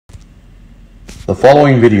The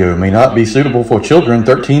following video may not be suitable for children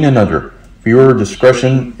 13 and under. Viewer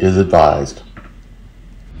discretion is advised.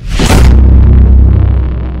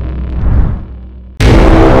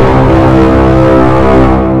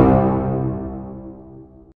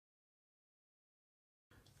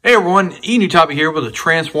 Hey everyone, Enewtabie here with a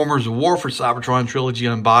Transformers War for Cybertron Trilogy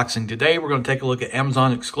unboxing. Today we're going to take a look at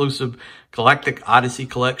Amazon exclusive Galactic Odyssey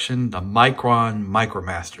collection, the Micron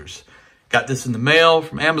Micromasters. Got this in the mail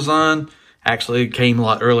from Amazon. Actually, it came a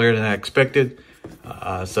lot earlier than I expected.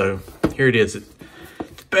 So here it is.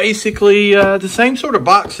 It's basically the same sort of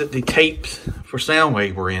box that the tapes for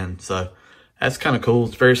Soundwave were in. So that's kind of cool.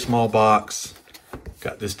 It's a very small box.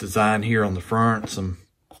 Got this design here on the front, some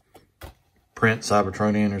print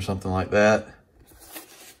Cybertronian or something like that.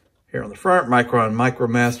 Here on the front, Micron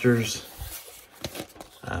Micromasters.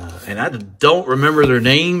 And I don't remember their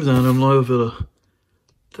names. I don't know if it'll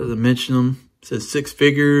doesn't mention them. It says 6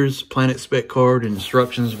 figures, planet spec card, and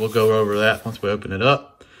instructions. We'll go over that once we open it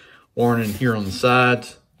up. Warning here on the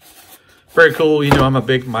sides. Very cool. You know, I'm a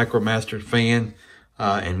big Micromaster fan.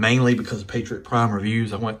 And mainly because of Patriot Prime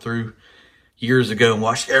reviews. I went through years ago and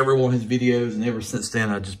watched every one of his videos. And ever since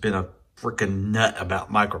then, I've just been a freaking nut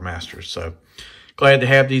about Micromasters. So glad to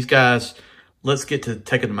have these guys. Let's get to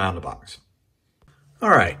taking them out of the box.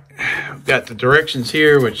 All right. I've got the directions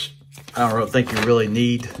here, which I don't really think you really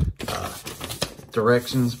need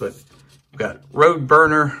directions, but we've got Road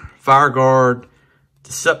Burner, Fire Guard,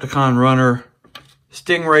 Decepticon Runner,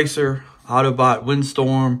 Sting Racer, Autobot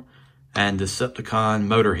Windstorm, and Decepticon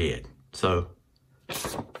Motorhead. So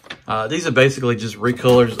these are basically just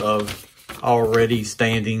recolors of already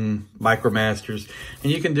standing Micromasters.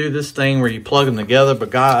 And you can do this thing where you plug them together, but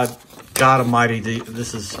God Almighty,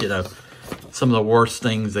 this is, you know, some of the worst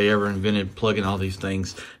things they ever invented, plugging all these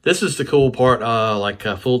things. This is the cool part, like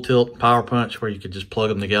Full Tilt Power Punch, where you could just plug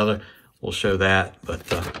them together. We'll show that, but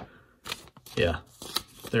yeah,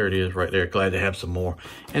 there it is right there. Glad to have some more.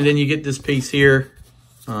 And then you get this piece here,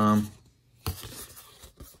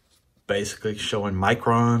 basically showing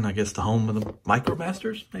Micron, I guess the home of the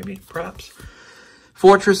Micromasters, maybe, perhaps.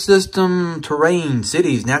 Fortress system, terrain,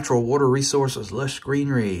 cities, natural water resources, lush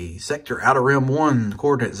greenery, sector, outer rim 1,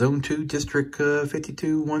 coordinate zone 2, district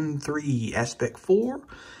 5213, aspect 4,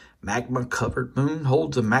 magma covered moon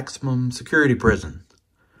holds a maximum security prison.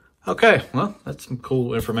 Okay, well, that's some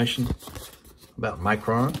cool information about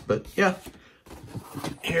Micron, but yeah,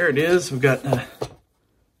 here it is. We've got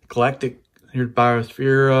Galactic, here's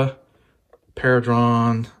Biosphere,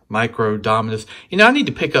 Paradron, Micro Dominus. You know, I need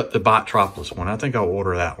to pick up the Botropolis one. I think I'll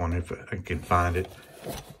order that one if I can find it.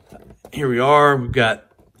 Here we are. We've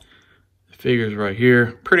got the figures right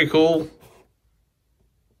here. Pretty cool.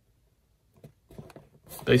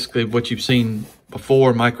 Basically what you've seen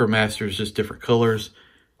before, Micromasters, just different colors.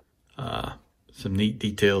 Some neat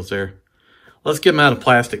details there. Let's get them out of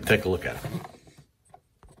plastic and take a look at them.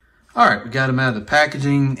 All right, we got them out of the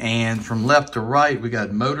packaging, and from left to right, we got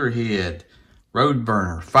Motorhead, Road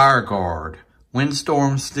Burner, Fire Guard,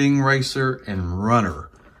 Windstorm, Sting Racer, and Runner.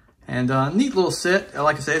 And neat little set.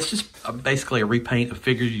 Like I said, it's just basically a repaint of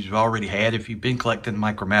figures you've already had if you've been collecting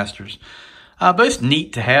Micromasters. But it's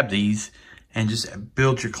neat to have these and just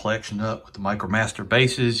build your collection up with the Micromaster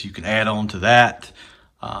bases. You can add on to that.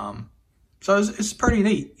 So it's pretty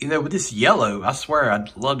neat. You know, with this yellow, I swear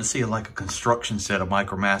I'd love to see like a construction set of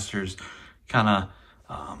Micromasters, kind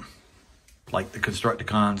of like the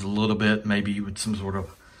Constructicons a little bit, maybe with some sort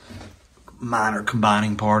of minor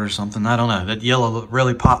combining part or something. I don't know. That yellow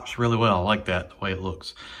really pops really well. I like that, the way it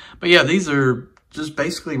looks. But yeah, these are just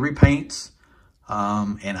basically repaints.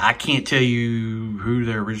 And I can't tell you who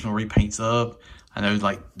their original repaints of. I know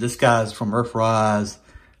like this guy's from Earthrise.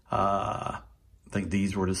 I think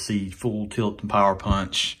these were to see Full Tilt and Power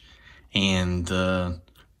Punch. And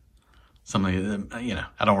some of them, you know,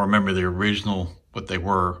 I don't remember the original, what they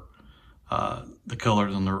were. The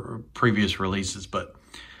colors on the previous releases, but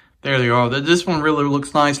there they are. This one really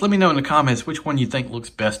looks nice. Let me know in the comments which one you think looks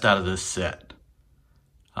best out of this set.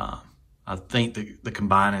 I think the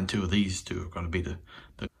combining two of these two are going to be the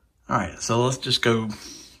all right, so let's just go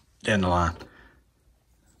down the line.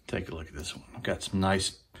 Take a look at this one. I've got some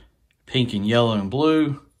nice pink and yellow and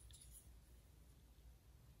blue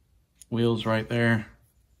wheels right there.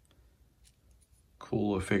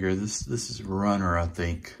 Cool figure. This is Runner, I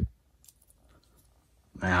think.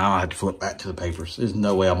 Now, I'll have to flip back to the papers. There's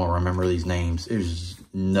no way I'm going to remember these names. There's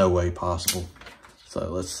no way possible.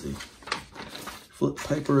 So, let's see. Flip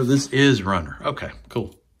paper. This is Runner. Okay,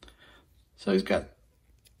 cool. So, he's got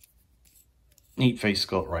neat face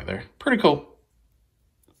sculpt right there. Pretty cool.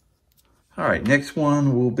 All right, next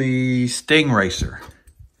one will be Sting Racer.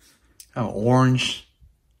 kind of orange.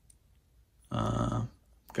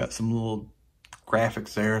 Got some little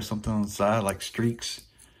graphics there, something on the side like streaks.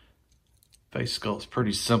 Face sculpt's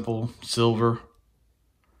pretty simple, silver.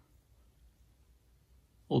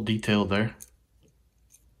 A little detail there.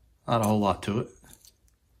 Not a whole lot to it.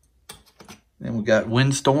 Then we got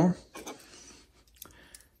Windstorm.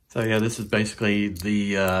 So yeah, this is basically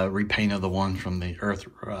the repaint of the one from the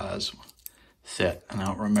Earthrise set. And I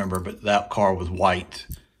don't remember, but that car was white.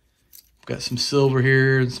 Got some silver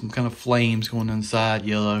here and some kind of flames going inside,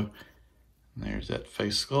 yellow. And there's that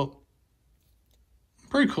face sculpt.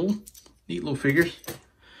 Pretty cool. Neat little figures.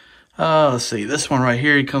 Let's see. This one right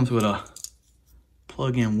here, he comes with a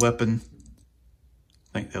plug-in weapon.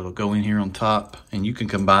 I think that'll go in here on top. And you can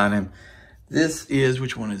combine them. This is,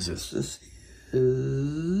 which one is this? This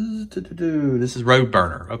is Road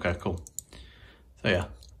Burner. Okay, cool. So yeah.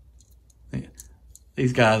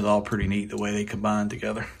 These guys are all pretty neat the way they combine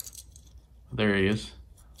together. There he is.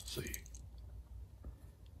 Let's see.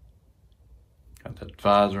 Got that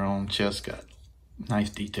visor on, chest, got nice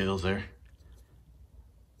details there.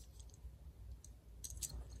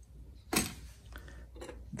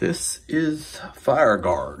 This is Fire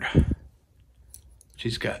Guard.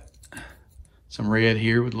 She's got some red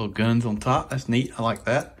here with little guns on top. That's neat. I like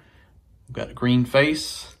that. We've got a green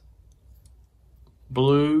face,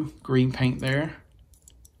 blue, green paint there,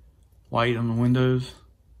 white on the windows.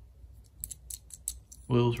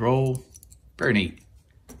 Wheels roll. Very neat.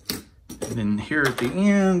 And then here at the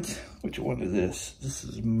end, which one is this? This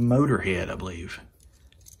is Motorhead, I believe.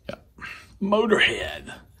 Yeah,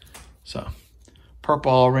 Motorhead. So,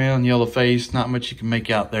 purple all around, yellow face. Not much you can make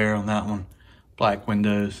out there on that one. Black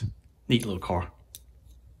windows. Neat little car.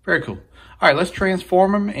 Very cool. All right, let's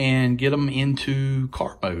transform them and get them into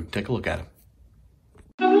kart mode. Take a look at them.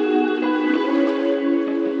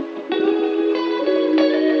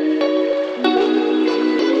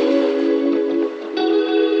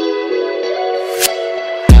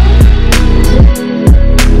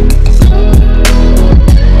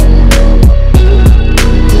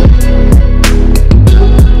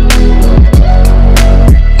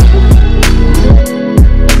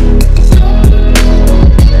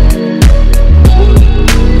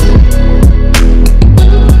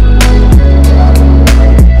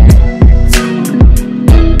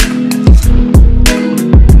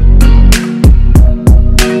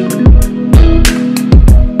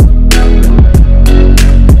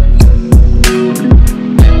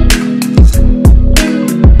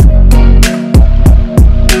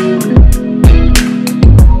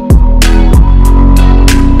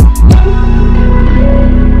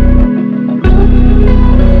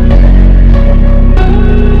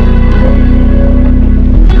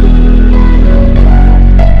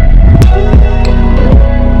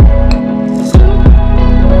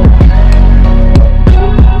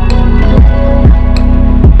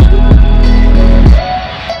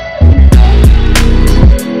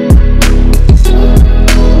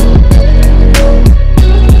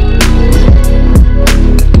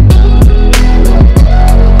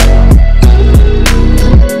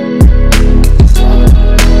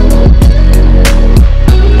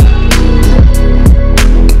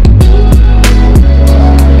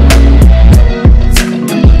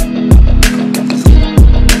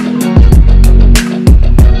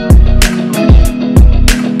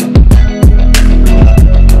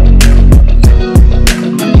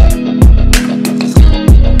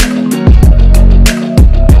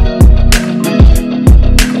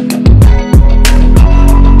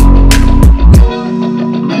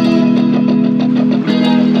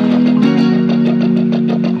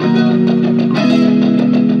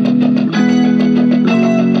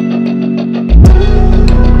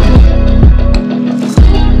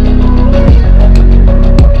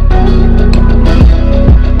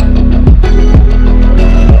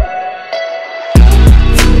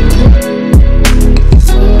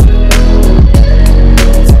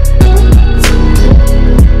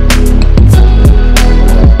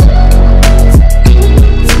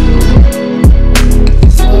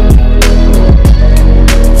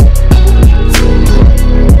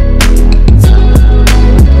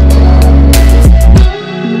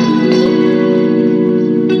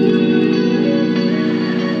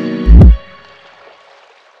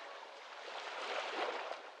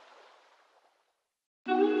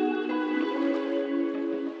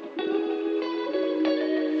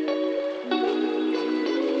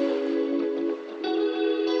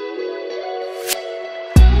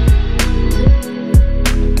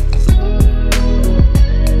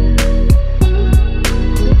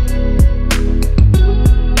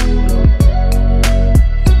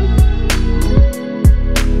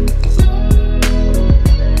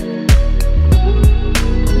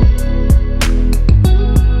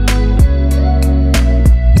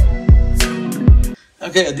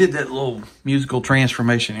 I did that little musical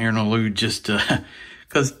transformation interlude just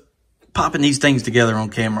because popping these things together on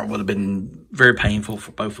camera would have been very painful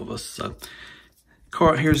for both of us. So,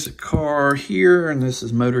 here's the car here, and this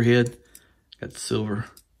is Motorhead. Got the silver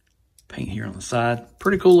paint here on the side.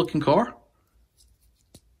 Pretty cool looking car.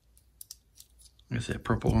 I guess that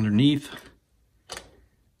purple underneath.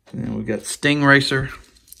 And then we got Sting Racer.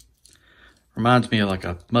 Reminds me of like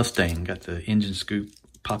a Mustang. Got the engine scoop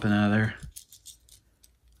popping out of there.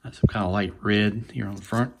 Got some kind of light red here on the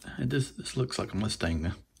front. And this looks like a Mustang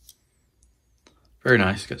now. Very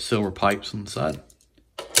nice. Got silver pipes on the side.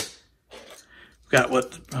 We've got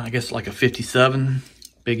what I guess like a 57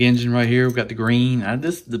 big engine right here. We've got the green.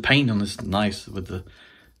 The paint on this is nice with we've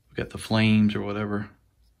got the flames or whatever.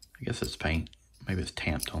 I guess it's paint. Maybe it's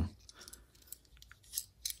tamped on.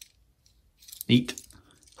 Neat.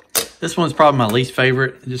 This one's probably my least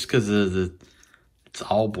favorite just because it's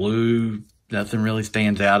all blue. Nothing really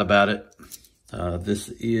stands out about it. This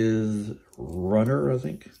is Runner, I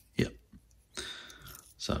think. Yep.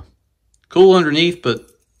 So, cool underneath, but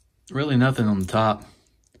really nothing on the top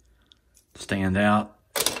to stand out.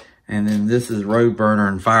 And then this is Road Burner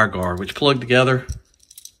and Fire Guard, which plug together.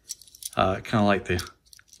 Kind of like the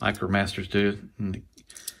Micromasters do. And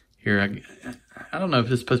here, I don't know if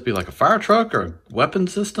this is supposed to be like a fire truck or a weapon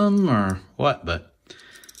system or what, but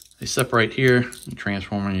they separate here, you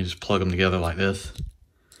transform them, and you just plug them together like this.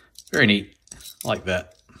 Very neat. I like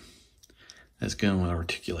that. This gun will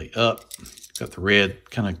articulate up. Got the red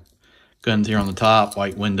kind of guns here on the top,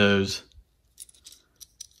 white windows.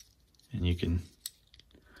 And you can,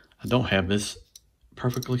 I don't have this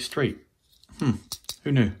perfectly straight.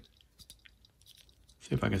 Who knew?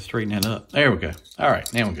 See if I can straighten that up. There we go. All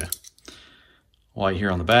right, now we go. White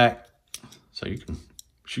here on the back, so you can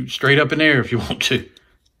shoot straight up in there if you want to.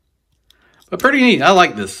 But pretty neat. I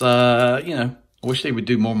like this. You know, I wish they would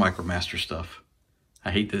do more Micromaster stuff.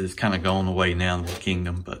 I hate that it's kind of going away now in the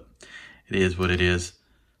kingdom, but it is what it is.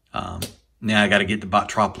 Now I got to get the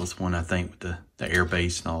Botropolis one, I think, with the air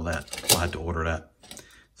base and all that. I'll have to order that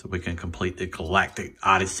so we can complete the Galactic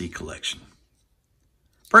Odyssey collection.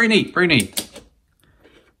 Pretty neat, pretty neat.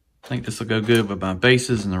 I think this will go good with my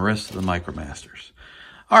bases and the rest of the Micromasters.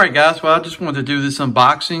 All right, guys. Well, I just wanted to do this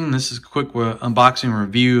unboxing. This is a quick unboxing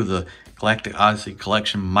review of the Galactic Odyssey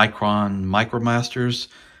collection Micron Micromasters.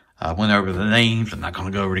 I went over the names. I'm not going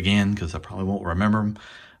to go over it again because I probably won't remember them.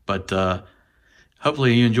 But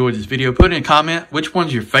hopefully you enjoyed this video. Put in a comment which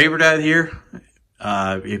one's your favorite out of here.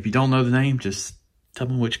 If you don't know the name, just tell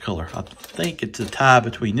me which color. I think it's a tie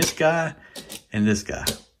between this guy and this guy.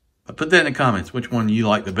 But put that in the comments. Which one you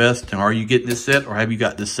like the best? And are you getting this set or have you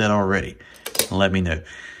got this set already? And let me know.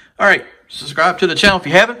 All right. Subscribe to the channel if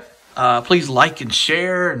you haven't. Please like and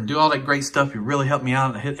share and do all that great stuff. You really helped me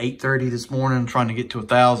out. I hit 830 this morning trying to get to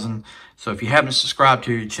 1,000. So if you haven't subscribed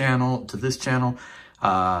to your channel, to this channel,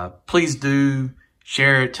 please do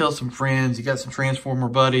share it. Tell some friends. You got some Transformer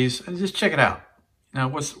buddies and just check it out. Now,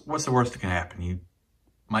 what's the worst that can happen? You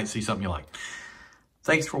might see something you like.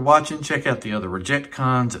 Thanks for watching. Check out the other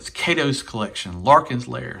Rejecticons. It's Kato's Collection, Larkin's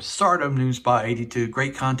Lair, Stardom Noon Spot 82.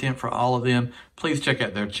 Great content for all of them. Please check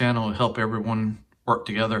out their channel. It'll help everyone work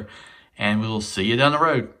together. And we'll see you down the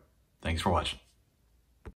road. Thanks for watching.